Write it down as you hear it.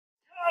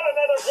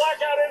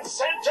blackout in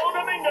Santo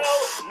Domingo.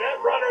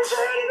 Netrunners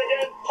are at it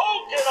again,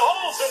 poking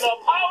holes in the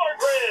power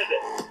grid.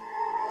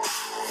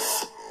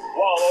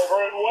 While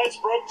over in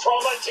Westbrook,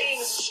 trauma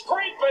teens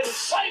scraping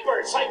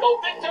cyber psycho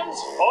victims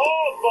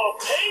off the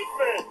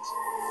pavement.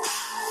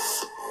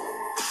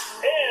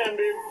 And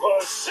in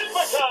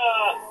Pacifica,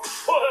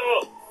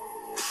 well,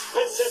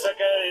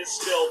 Pacifica is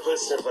still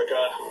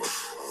Pacifica.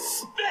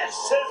 This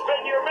has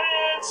been your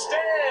man,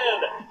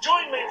 Stan.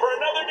 Join me for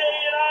another day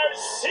in our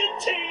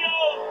City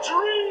of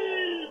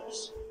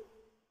Dreams.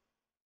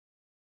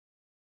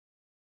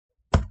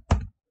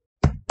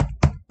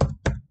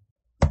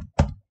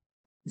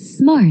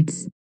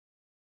 Smarts.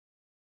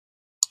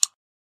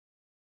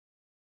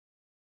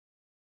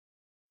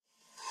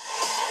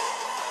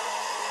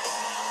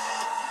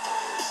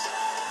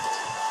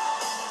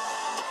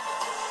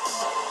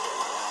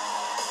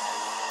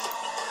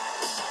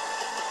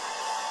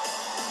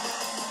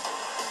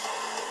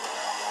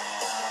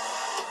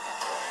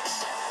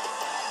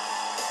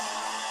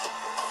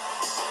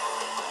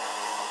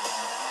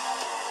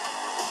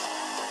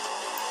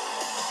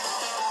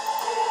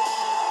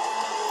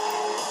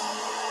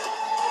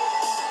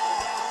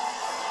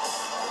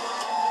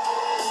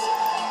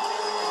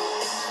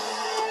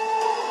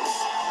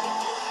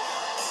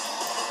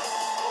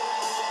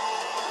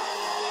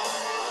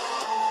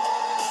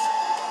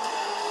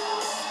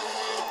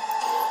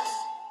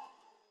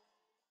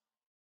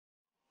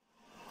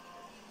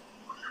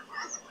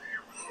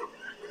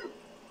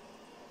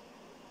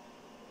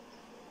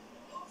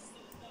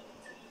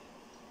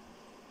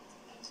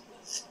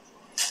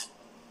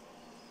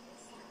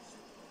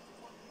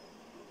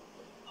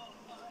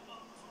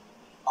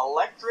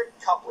 Electric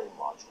coupling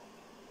module.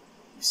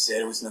 You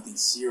said it was nothing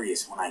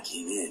serious when I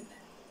came in.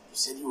 You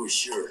said you were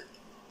sure.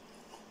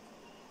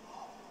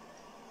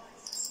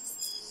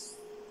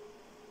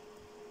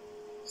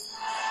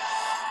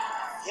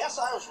 Yes,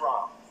 I was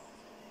wrong.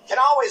 Can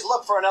always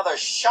look for another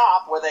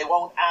shop where they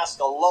won't ask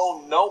a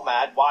lone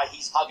nomad why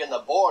he's hugging the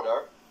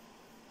border.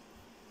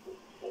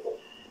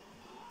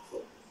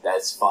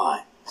 That's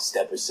fine.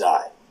 Step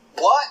aside.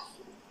 What?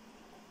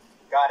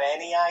 Got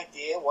any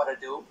idea what to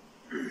do?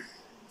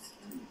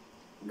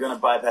 I'm gonna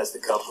bypass the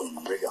coupling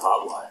and rig a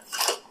hot wire.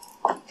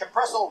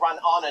 Compressor will run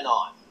on and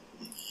on.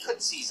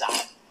 Could seize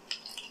out.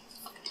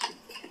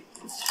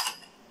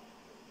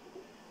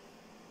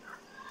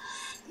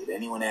 Did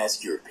anyone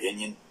ask your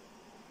opinion?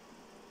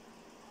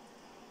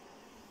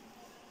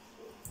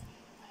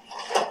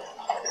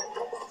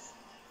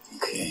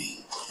 Okay,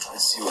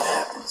 let's see what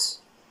happens.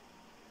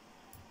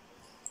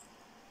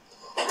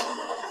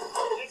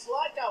 It's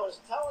like I was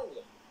telling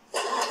you.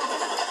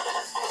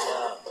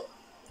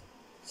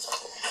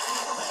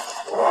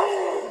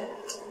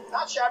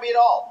 Not shabby at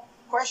all.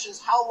 Question's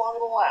how long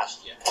it'll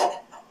last you.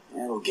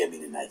 That'll get me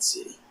to Night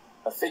City.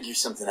 I'll figure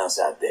something else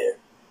out there.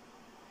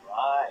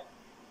 Right.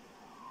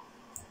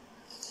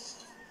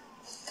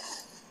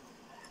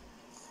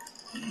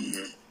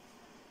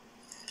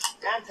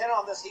 The antenna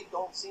on this heap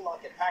don't seem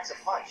like it packs a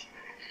punch.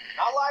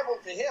 Not liable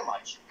to hear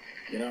much.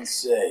 You don't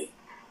say.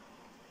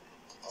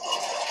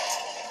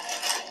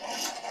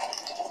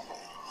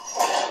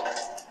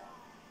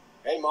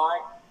 Hey,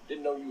 Mike.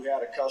 Didn't know you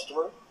had a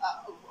customer.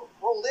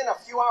 Rolled in a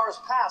few hours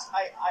past.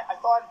 I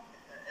thought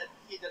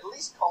he'd at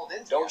least called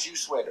in. Don't you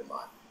sweat it,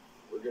 Mike.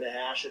 We're going to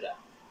hash it out.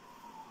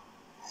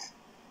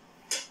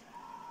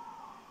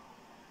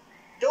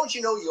 Don't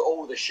you know you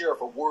owe the sheriff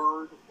a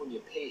word when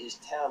you pay his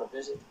town a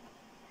visit?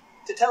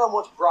 To tell him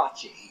what's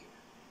brought you here.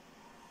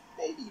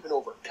 Maybe even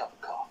over a cup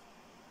of coffee.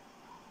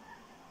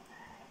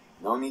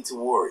 No need to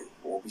worry.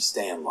 Won't be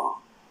staying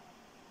long.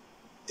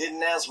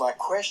 Didn't answer my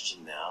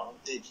question now,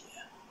 did you?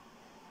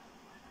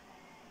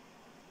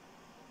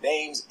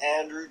 Name's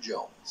Andrew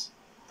Jones.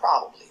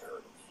 Probably heard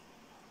of me.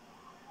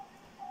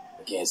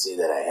 I can't say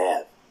that I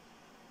have.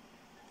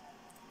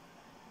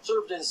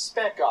 Served in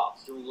spec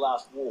ops during the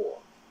last war.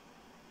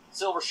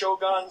 Silver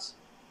Shoguns?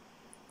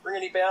 Ring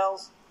any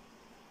bells?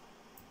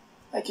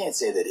 I can't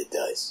say that it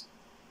does.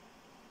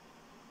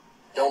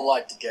 Don't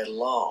like to get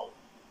along,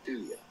 do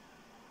you?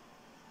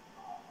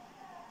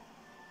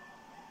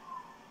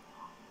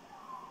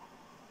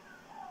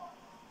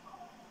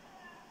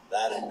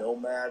 That a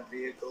nomad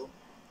vehicle?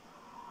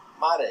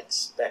 Might have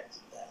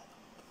expected that.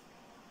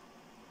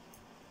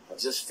 I'll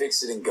just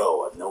fix it and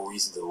go. I've no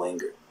reason to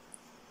linger.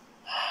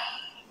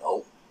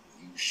 Nope,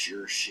 you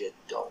sure shit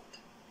don't.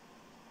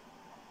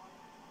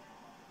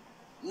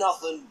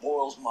 Nothing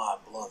boils my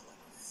blood like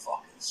a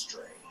fucking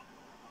stray.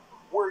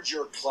 Where'd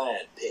your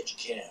clan pitch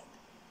camp?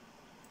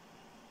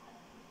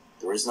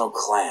 There is no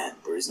clan.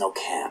 There is no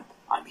camp.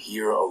 I'm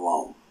here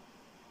alone.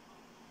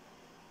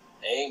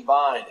 Ain't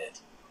buying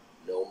it.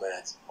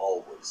 Nomads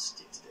always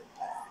stick to their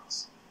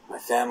packs. My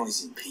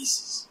family's in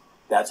pieces.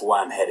 That's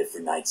why I'm headed for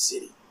Night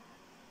City.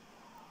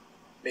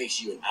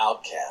 Makes you an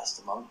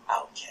outcast among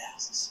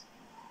outcasts.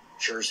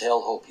 Sure as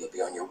hell hope you'll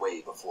be on your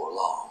way before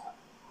long.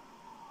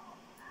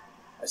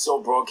 I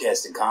saw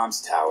Broadcasting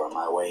Comms Tower on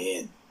my way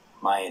in.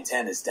 My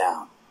antenna's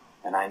down,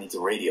 and I need to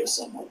radio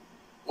someone.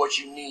 What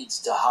you need's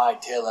to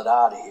hightail it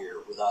out of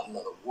here without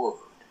another word.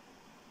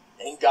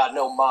 Ain't got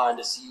no mind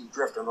to see you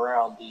drifting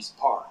around these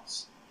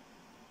parts.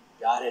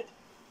 Got it?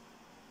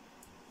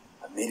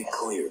 I made it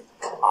clear.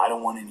 I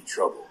don't want any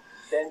trouble.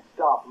 Then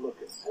stop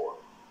looking for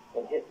it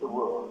and hit the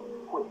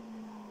road quick.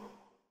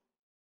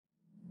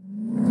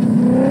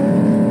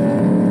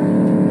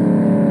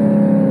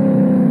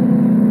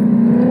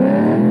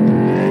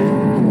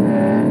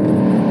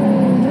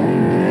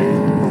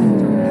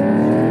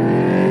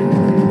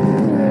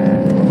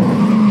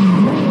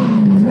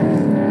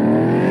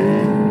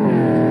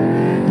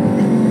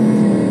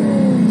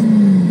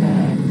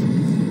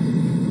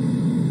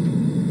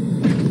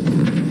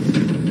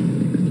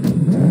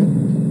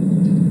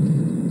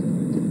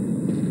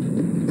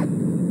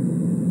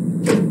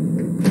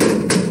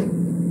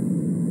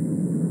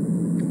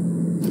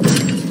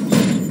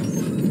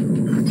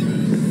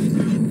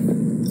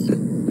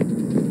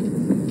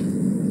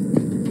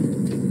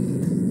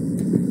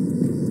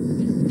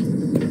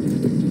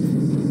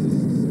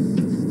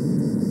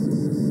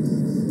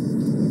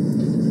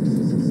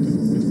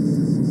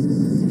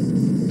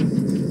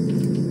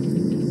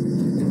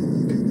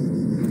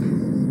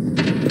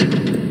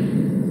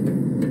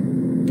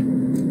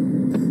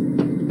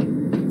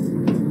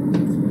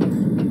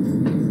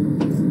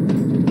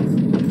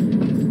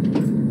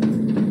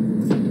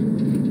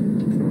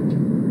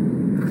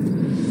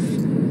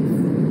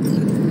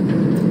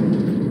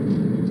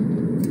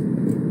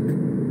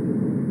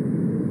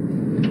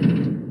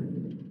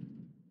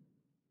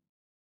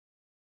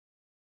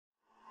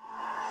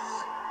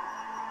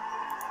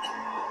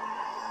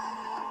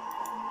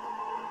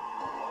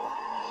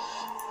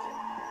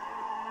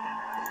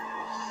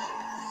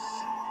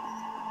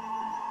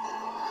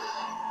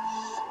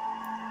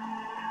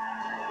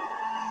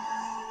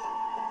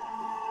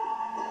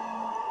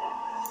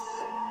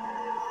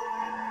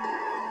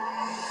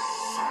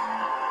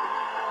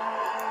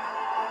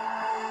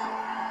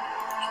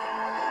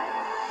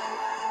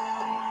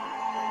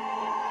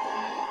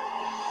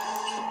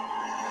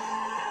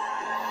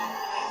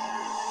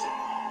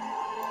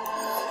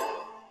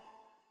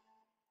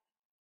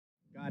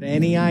 Got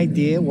any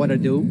idea what to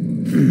do?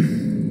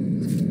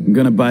 I'm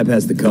gonna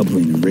bypass the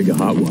coupling and rig a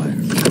hot wire.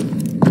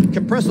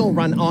 Compressor will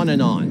run on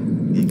and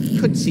on. It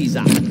could seize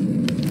up.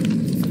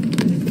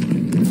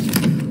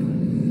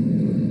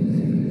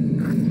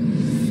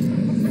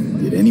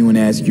 Did anyone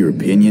ask your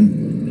opinion?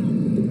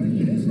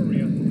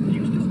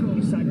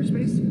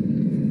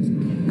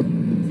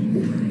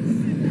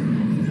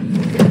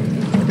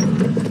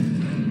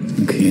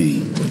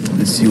 Okay,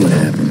 let's see what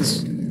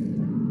happens.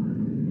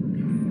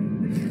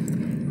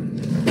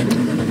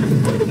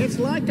 It's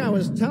like I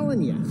was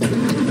telling you.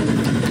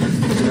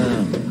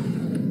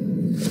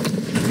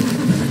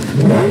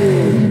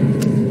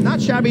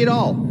 Not shabby at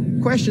all.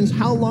 Question's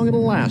how long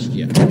it'll last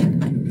you.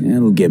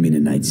 That'll get me to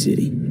Night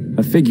City.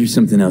 I'll figure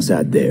something else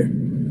out there.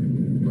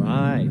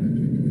 Right.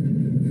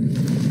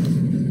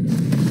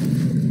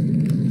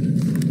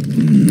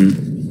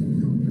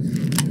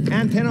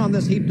 Antenna on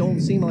this heap don't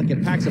seem like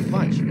it packs a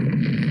punch.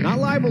 Not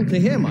liable to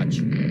hear much.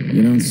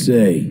 You don't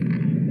say.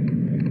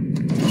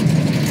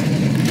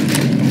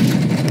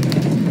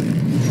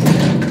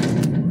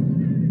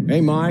 Hey,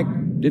 Mike.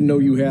 Didn't know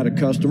you had a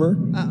customer.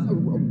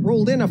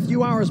 Rolled in a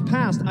few hours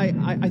past. I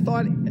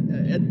thought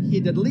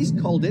he'd at least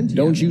called in to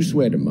Don't you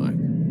sweat it, Mike.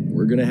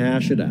 We're gonna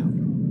hash it out.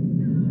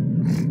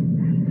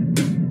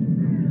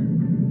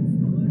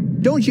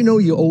 Don't you know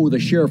you owe the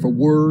sheriff a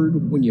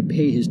word when you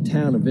pay his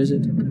town a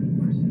visit?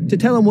 To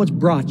tell him what's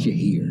brought you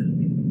here.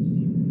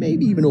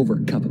 Maybe even over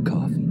a cup of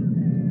coffee.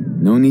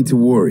 No need to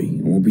worry.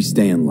 I won't be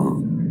staying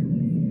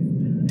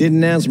long.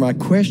 Didn't answer my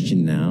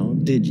question now,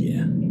 did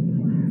you?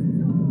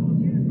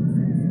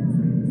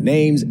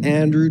 Name's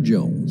Andrew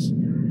Jones.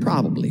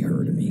 Probably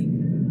heard of me.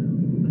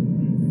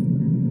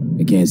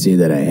 I can't say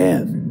that I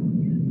have.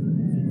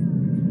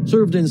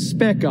 Served in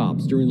Spec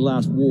Ops during the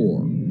last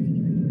war.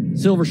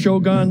 Silver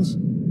Shoguns?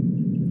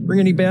 Ring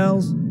any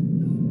bells?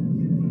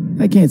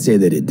 I can't say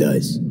that it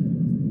does.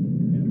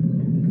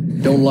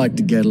 Don't like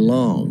to get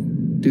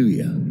along, do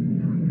ya?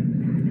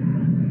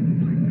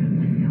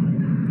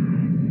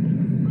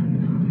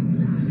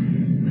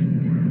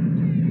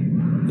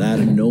 That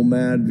a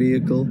Nomad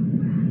vehicle?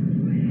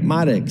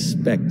 Might have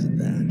expected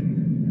that.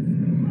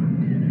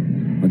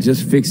 I'll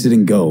just fix it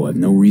and go. I've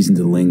no reason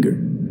to linger.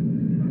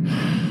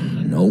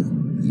 No,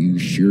 you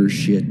sure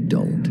shit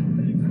don't.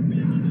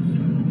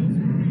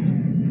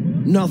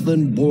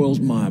 Nothing boils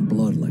my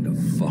blood like a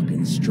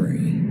fucking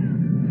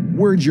strain.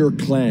 Where'd your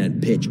clan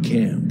pitch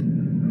camp?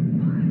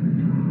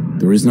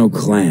 There is no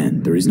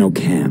clan. There is no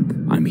camp.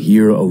 I'm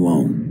here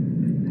alone.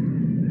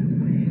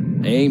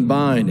 Ain't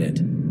buying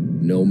it.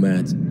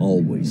 Nomads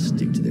always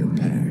stick to their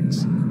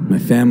packs. My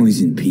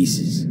family's in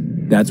pieces.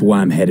 That's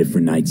why I'm headed for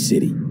Night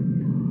City.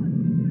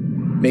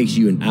 Makes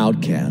you an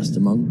outcast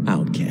among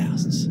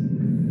outcasts.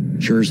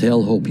 Sure as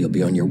hell hope you'll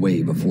be on your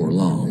way before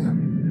long.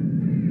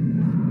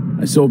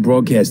 I saw a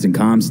broadcasting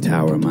comms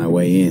tower on my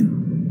way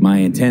in. My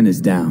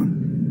antenna's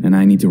down, and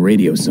I need to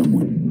radio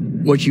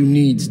someone. What you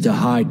need's to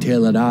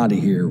hightail it out of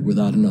here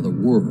without another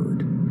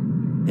word.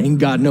 Ain't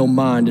got no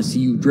mind to see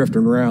you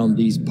drifting around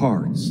these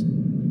parts.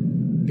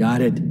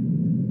 Got it?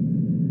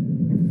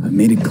 I've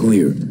made it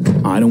clear.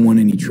 I don't want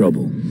any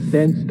trouble.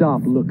 Then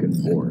stop looking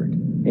for it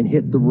and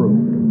hit the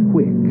road,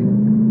 quick.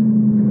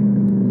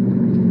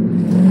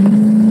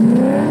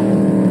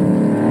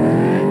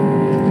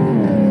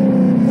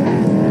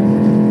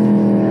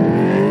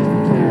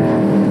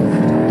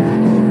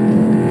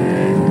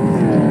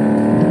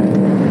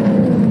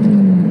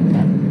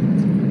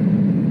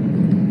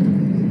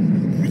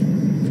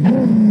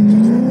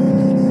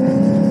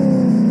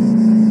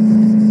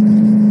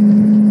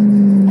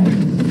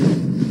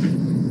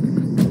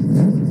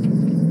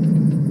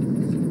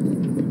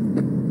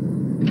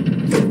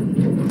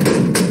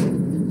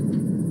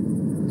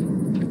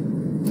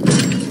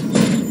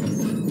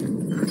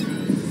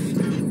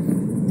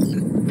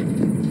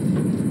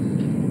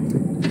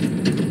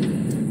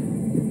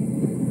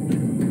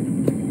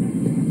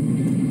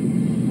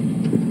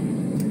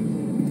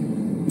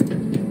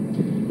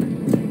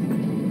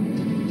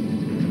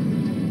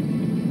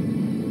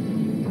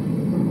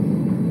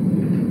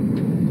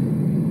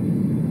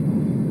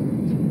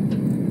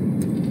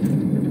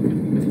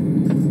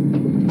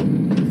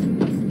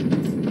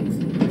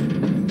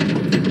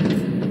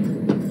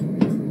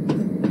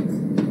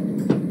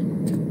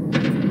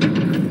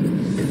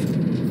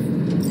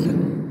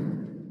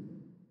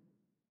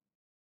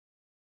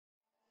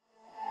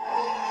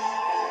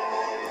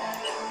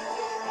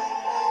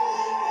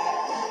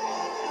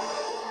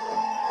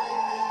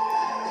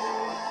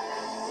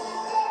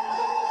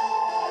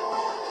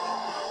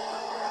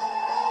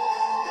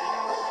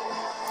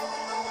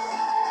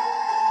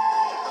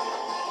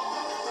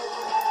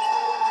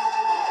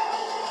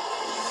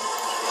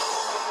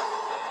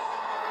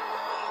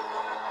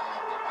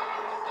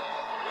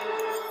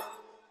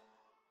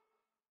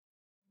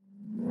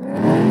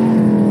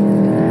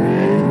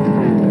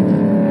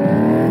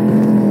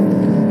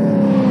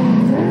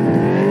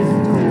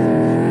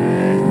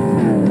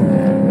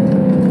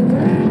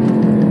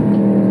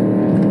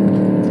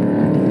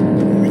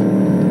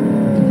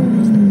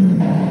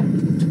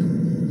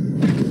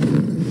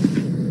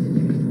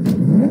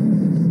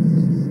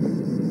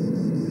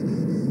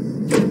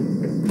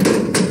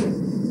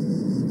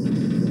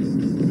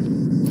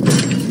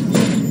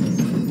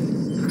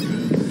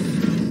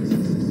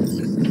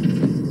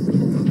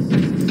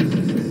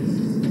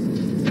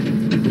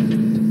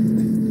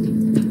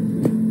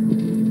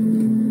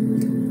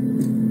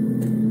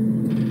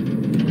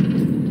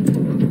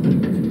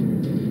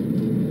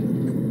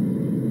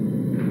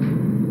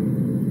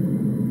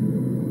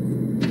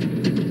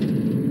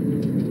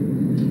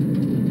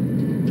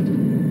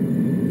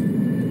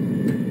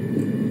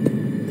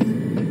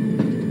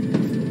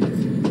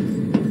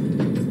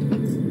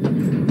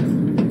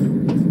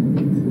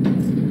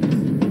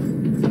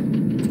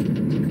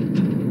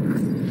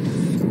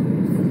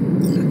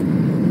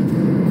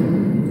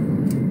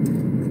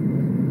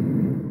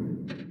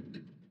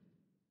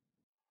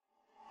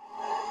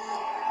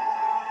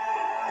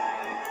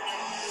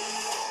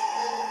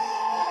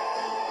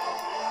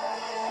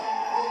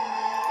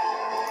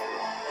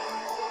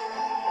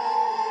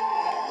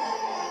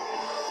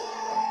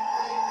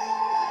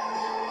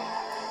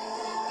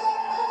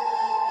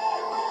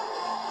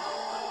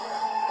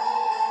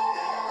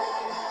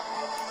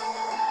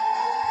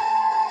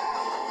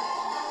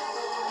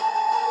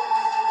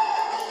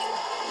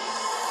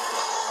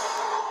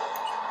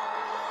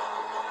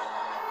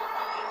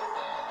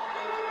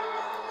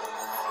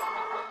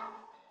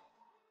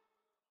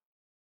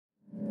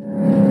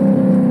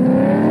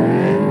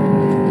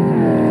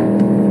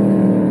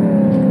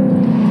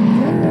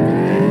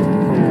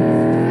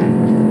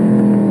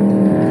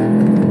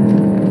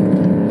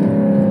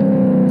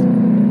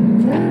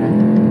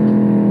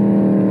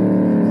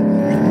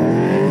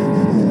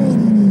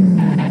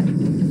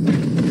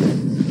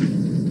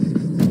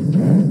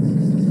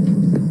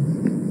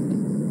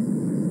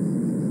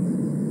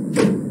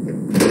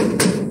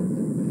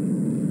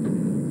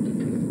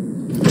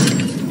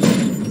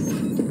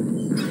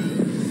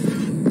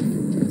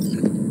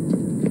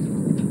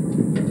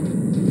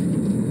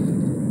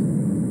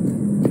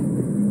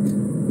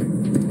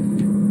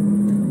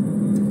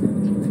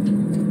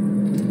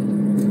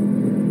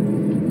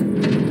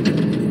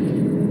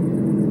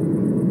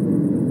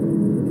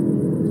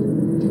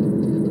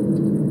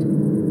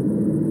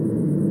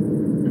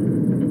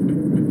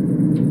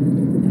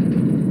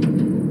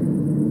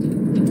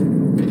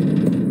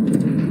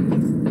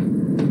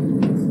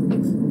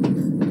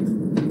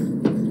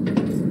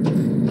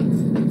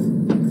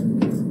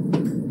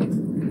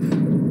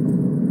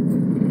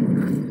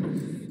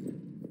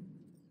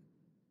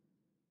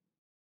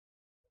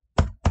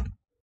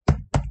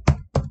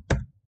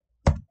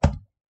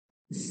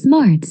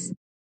 Smarts.